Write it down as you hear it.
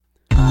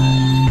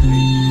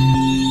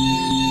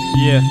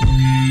Yeah,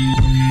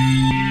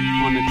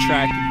 on the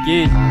track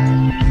again.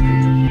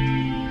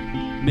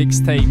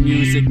 Mixtape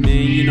music,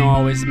 man, you know I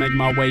always make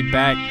my way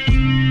back.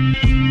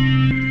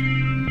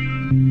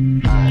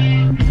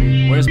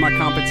 Where's my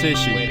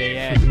competition? Where they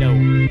at, though?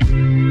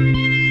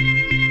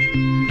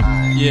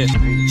 Yeah,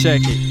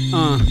 check it.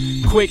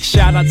 Quick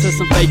shout out to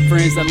some fake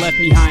friends that left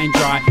me high and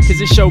dry, cause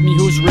it showed me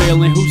who's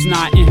real and who's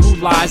not and who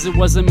lies. It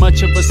wasn't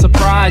much of a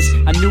surprise,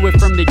 I knew it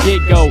from the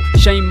get-go.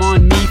 Shame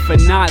on me for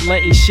not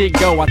letting shit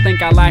go. I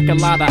think I lack a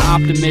lot of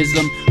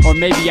optimism, or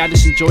maybe I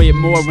just enjoy it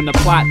more when the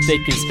plot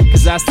thickens,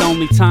 cause that's the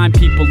only time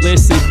people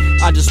listen.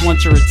 I just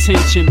want your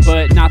attention,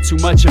 but not too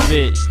much of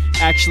it.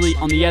 Actually,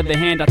 on the other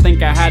hand, I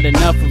think I had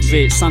enough of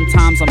it.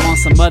 Sometimes I'm on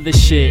some other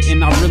shit,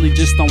 and I really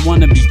just don't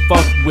wanna be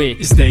fucked with.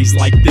 It's days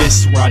like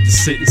this where I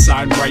just sit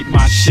inside and write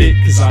my shit,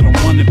 cause I don't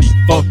wanna be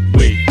fucked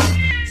with.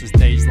 So it's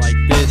days like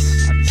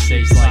this, I just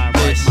days like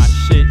this, my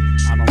shit,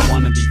 I don't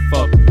wanna be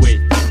fucked with.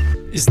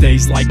 It's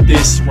days like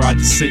this where I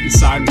just sit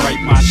inside and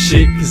write my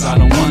shit, cause I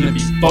don't wanna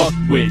be fucked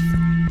with.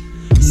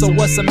 So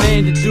what's a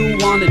man to do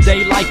on a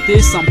day like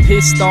this? I'm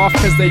pissed off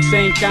cause they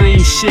think I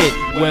ain't shit.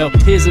 Well,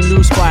 here's a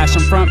newsflash,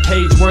 I'm front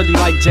page worthy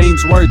like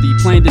James Worthy.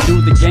 Plan to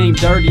do the game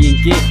dirty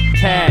and get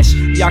cash.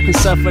 Y'all can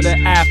suffer the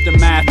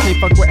aftermath, can't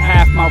fuck with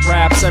half my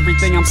raps.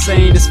 Everything I'm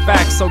saying is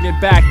facts, so get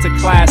back to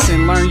class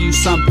and learn you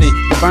something.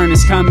 The burn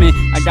is coming,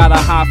 I got a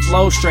hot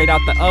flow straight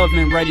out the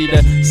oven, ready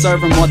to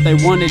serve them what they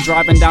wanted.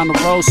 Driving down the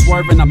road,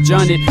 swerving, I'm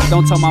junted.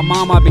 Don't tell my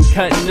mom I've been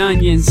cutting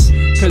onions,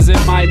 cause it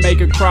might make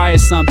her cry or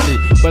something.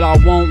 But I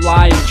won't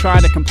lie and try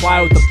to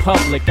comply with the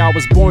public. I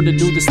was born to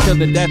do this till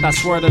the death, I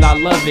swear that I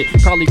love it.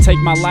 Probably take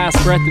my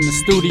last breath in the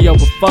studio,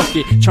 but fuck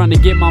it. Trying to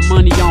get my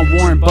money on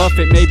Warren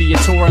Buffett. Maybe a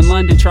tour in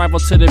London, travel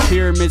to the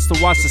pyramids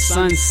to watch the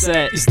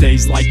sunset. It's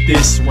days like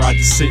this where I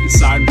just sit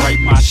inside and write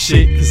my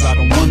shit, cause I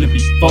don't wanna be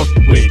fucked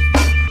with.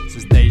 So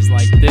it's days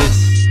like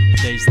this,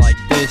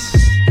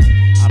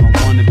 I don't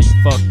wanna be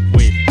fucked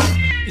with.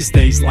 It's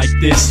days like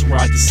this where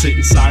I just sit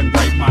inside and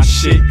write my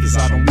shit, cause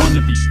I don't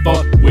wanna be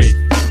fucked with.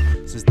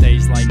 So it's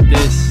days like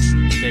this,